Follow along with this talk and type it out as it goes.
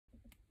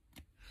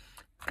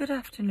Good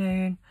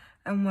afternoon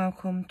and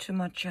welcome to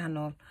my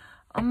channel.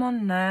 I'm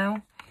on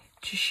now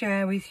to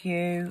share with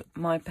you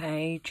my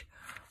page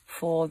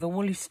for the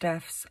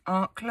woollysteph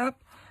art club.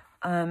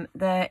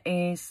 There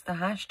is the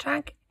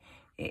hashtag.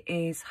 It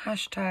is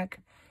hashtag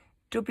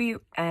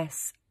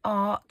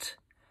WSArt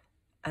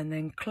and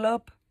then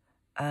club,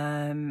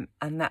 and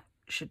that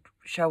should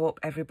show up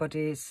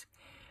everybody's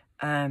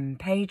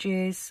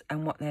pages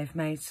and what they've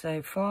made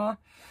so far.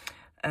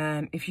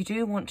 If you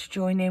do want to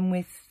join in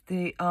with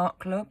the art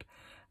club,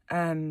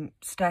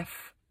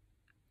 Steph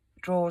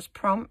draws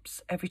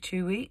prompts every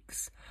 2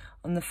 weeks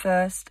on the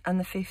 1st and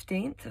the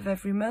 15th of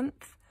every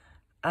month,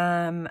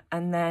 and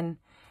then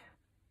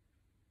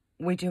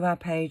we do our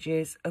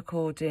pages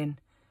according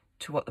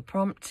to what the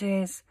prompt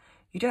is.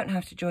 You don't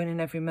have to join in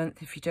every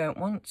month if you don't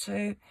want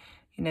to.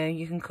 You know,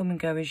 you can come and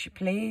go as you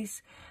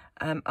please.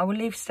 I will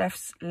leave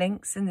Steph's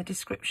links in the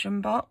description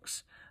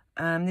box.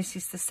 This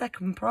is the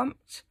second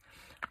prompt,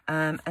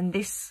 and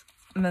this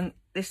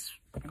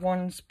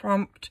one's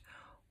prompt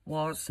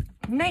was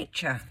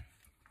nature.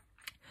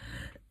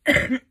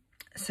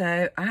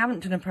 So I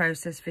haven't done a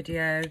process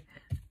video.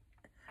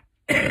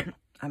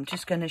 I'm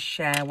just going to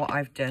share what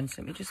I've done.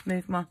 So let me just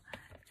move my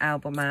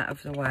album out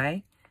of the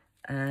way.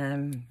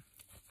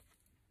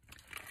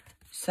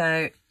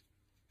 So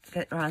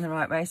get around the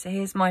right way. So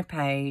here's my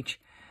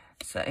page.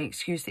 So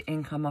excuse the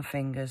ink on my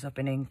fingers. I've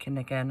been inking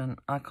again and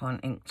I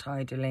can't ink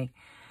tidily.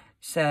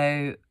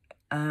 So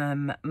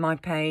my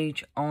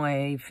page,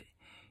 I've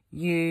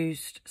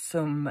used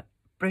some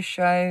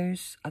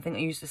Brushes. I think I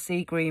used the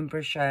sea green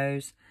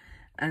Brushes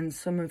and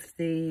some of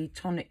the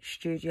Tonic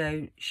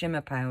Studio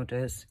shimmer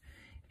powders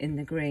in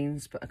the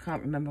greens, but I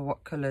can't remember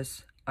what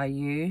colours I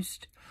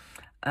used.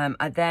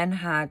 I then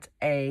had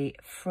a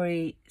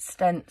free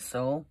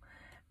stencil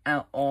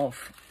out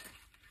of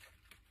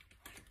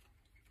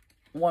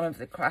one of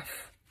the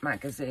craft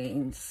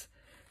magazines.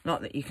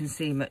 Not that you can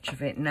see much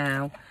of it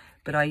now,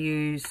 but I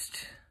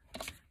used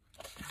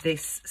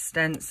this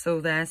stencil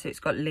there, so it's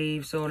got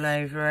leaves all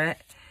over it.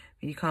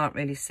 You can't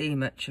really see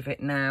much of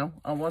it now.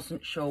 I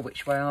wasn't sure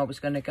which way I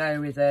was going to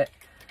go with it,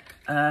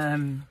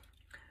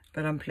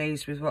 but I'm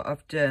pleased with what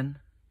I've done.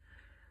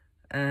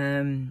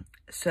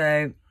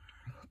 So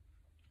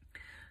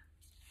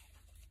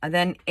I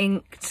then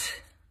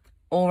inked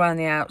all around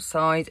the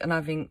outside, and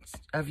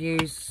I've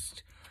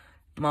used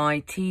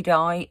my tea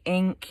dye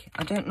ink.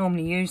 I don't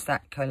normally use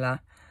that colour,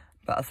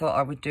 but I thought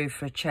I would do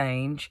for a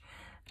change.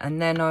 And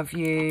then I've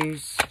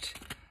used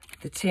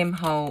the Tim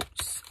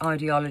Holtz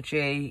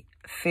Ideology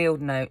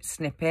field note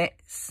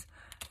snippets,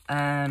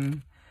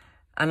 and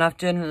I've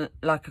done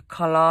like a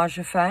collage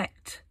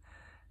effect.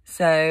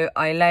 So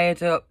I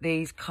layered up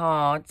these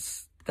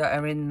cards that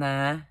are in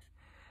there,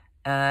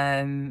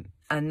 and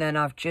then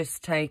I've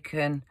just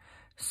taken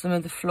some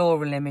of the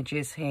floral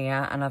images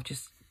here and I've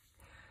just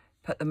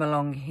put them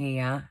along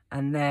here,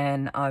 and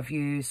then I've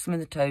used some of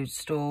the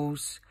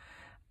toadstools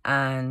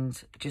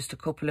and just a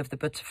couple of the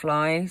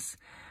butterflies,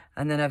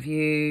 and then I've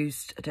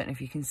used, I don't know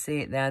if you can see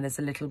it there, there's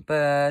a little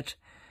bird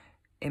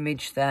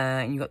image there,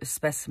 and you've got the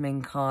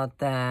specimen card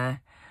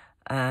there.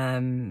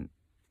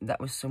 That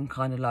was some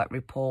kind of like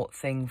report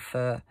thing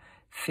for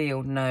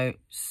field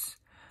notes,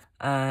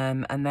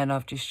 and then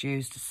I've just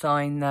used a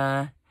sign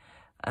there.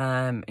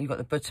 You've got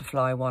the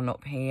butterfly one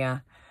up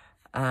here.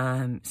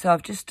 So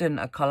I've just done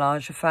a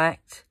collage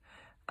effect,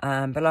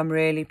 but I'm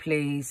really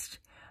pleased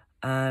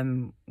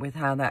with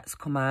how that's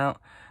come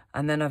out.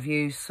 And then I've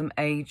used some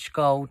aged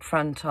gold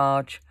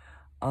frantage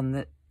on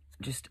the,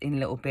 just in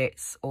little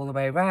bits all the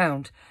way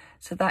around.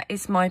 So that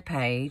is my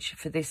page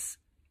for this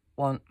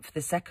one, for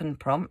the second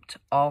prompt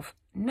of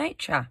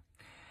nature.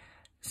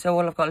 So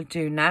all I've got to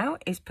do now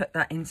is put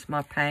that into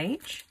my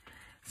page.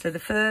 So the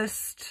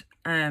first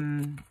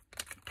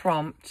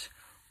prompt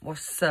was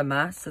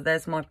summer. So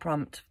there's my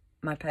prompt,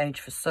 my page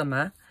for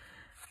summer.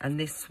 And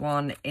this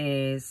one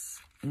is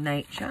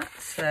nature.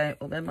 So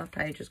although my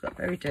page has got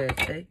very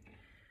dirty,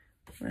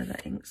 where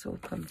that ink's all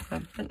come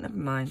from, but never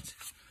mind.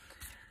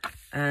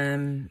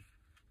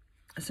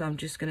 So I'm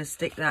just going to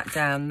stick that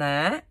down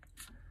there.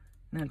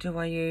 Now, do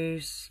I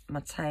use my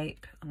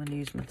tape? I'm going to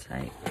use my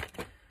tape.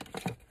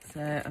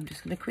 So I'm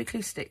just going to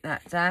quickly stick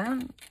that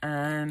down.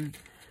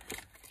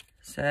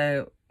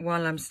 So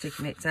while I'm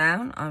sticking it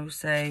down, I will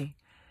say,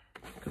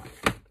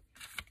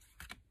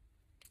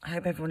 I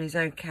hope everyone is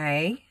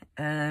okay,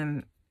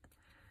 and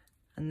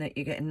that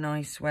you're getting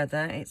nice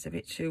weather. It's a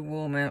bit too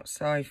warm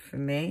outside for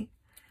me,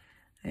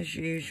 as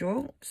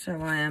usual.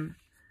 So I am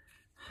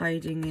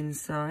hiding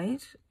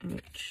inside,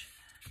 which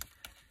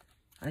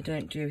I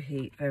don't do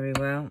heat very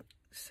well,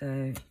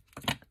 so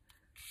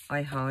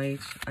I hide.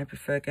 I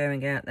prefer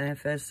going out there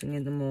first thing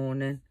in the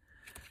morning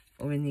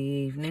or in the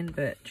evening,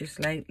 but just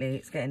lately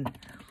it's getting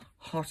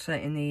hotter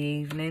in the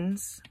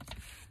evenings.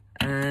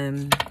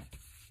 So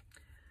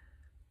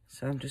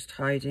I'm just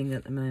hiding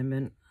at the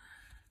moment.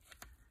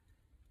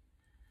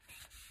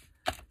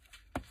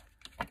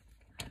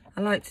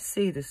 I like to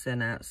see the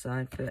sun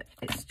outside, but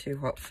it's too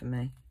hot for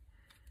me.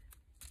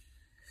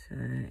 So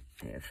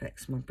it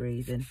affects my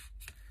breathing.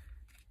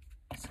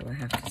 so I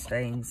have to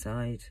stay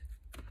inside.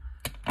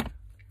 But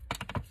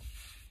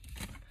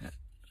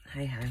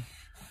hey ho,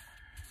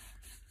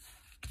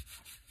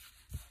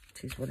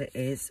 it is what it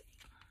is.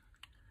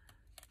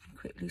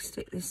 Quickly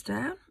stick this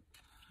down.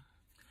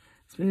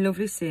 It's been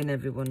lovely seeing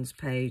everyone's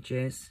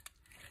pages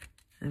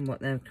and what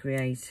they're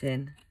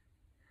creating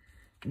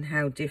and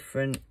how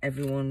different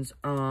everyone's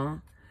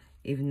are,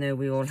 even though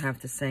we all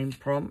have the same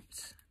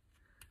prompt.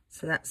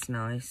 So that's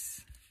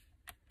nice.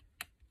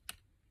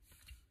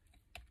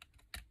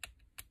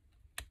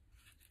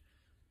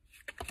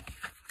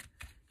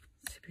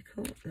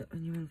 Typical that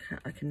when you uncat,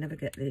 I can never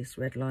get this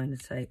red liner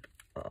tape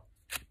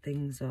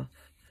things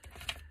off.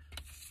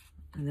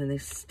 And then they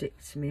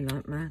stick to me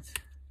like mad.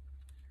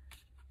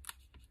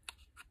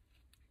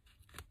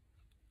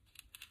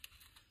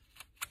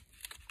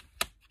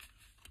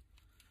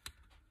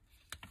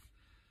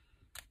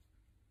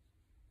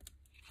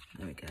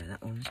 There we go,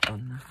 that one's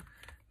gone now.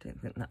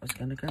 Didn't think that was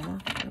going to go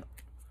off. But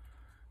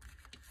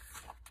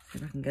see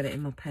if I can get it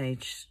in my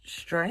page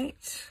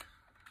straight.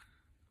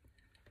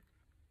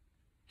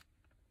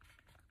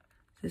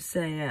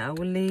 So yeah, I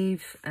will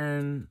leave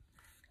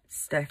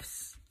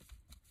Steph's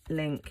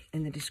link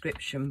in the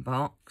description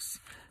box.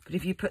 But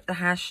if you put the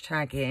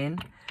hashtag in,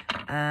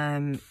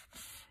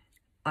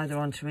 either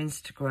onto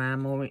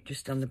Instagram or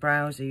just on the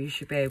browser, you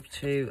should be able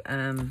to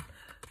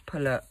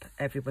pull up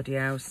everybody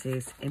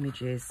else's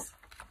images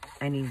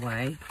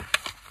anyway,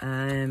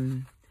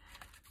 and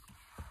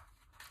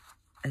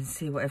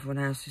see what everyone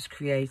else has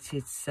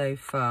created so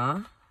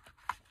far.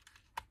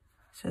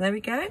 So there we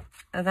go.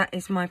 That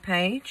is my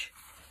page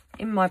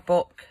in my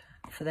book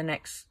for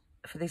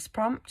this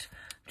prompt.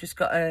 Just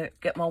got to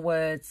get my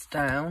words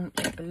down.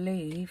 I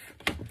believe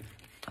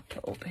I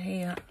put up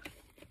here,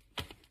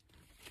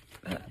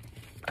 but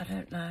I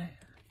don't know.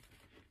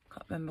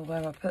 Can't remember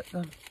where I put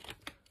them.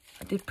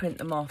 I did print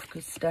them off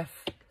because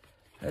Steph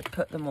had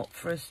put them up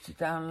for us to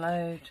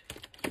download,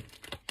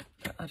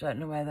 but I don't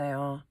know where they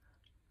are.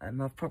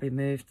 I've probably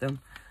moved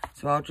them,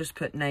 so I'll just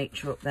put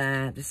nature up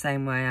there the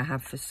same way I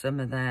have for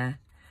summer there,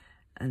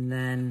 and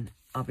then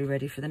I'll be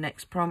ready for the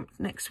next prompt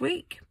next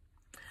week.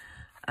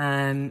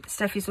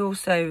 Steph is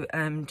also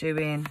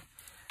doing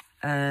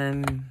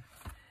the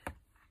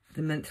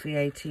monthly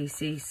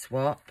ATC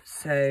swap,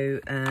 so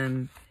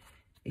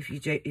if you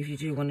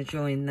do want to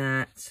join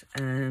that,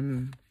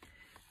 then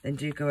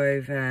do go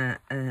over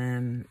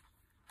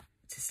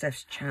to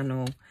Steph's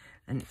channel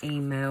and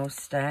email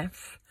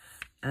Steph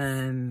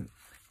so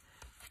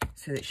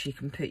that she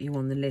can put you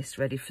on the list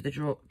ready for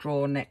the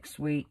draw next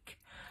week.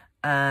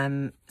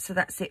 So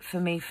that's it for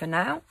me for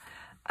now.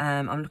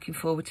 I'm looking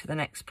forward to the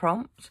next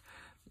prompt.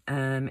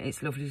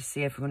 It's lovely to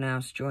see everyone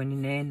else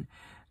joining in,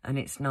 and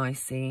it's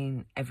nice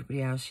seeing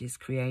everybody else's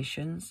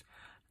creations.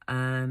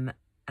 And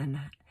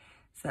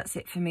so that's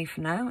it for me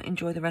for now.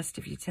 Enjoy the rest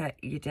of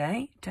your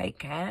day. Take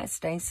care,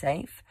 stay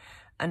safe,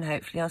 and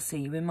hopefully I'll see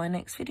you in my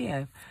next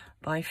video.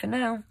 Bye for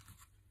now.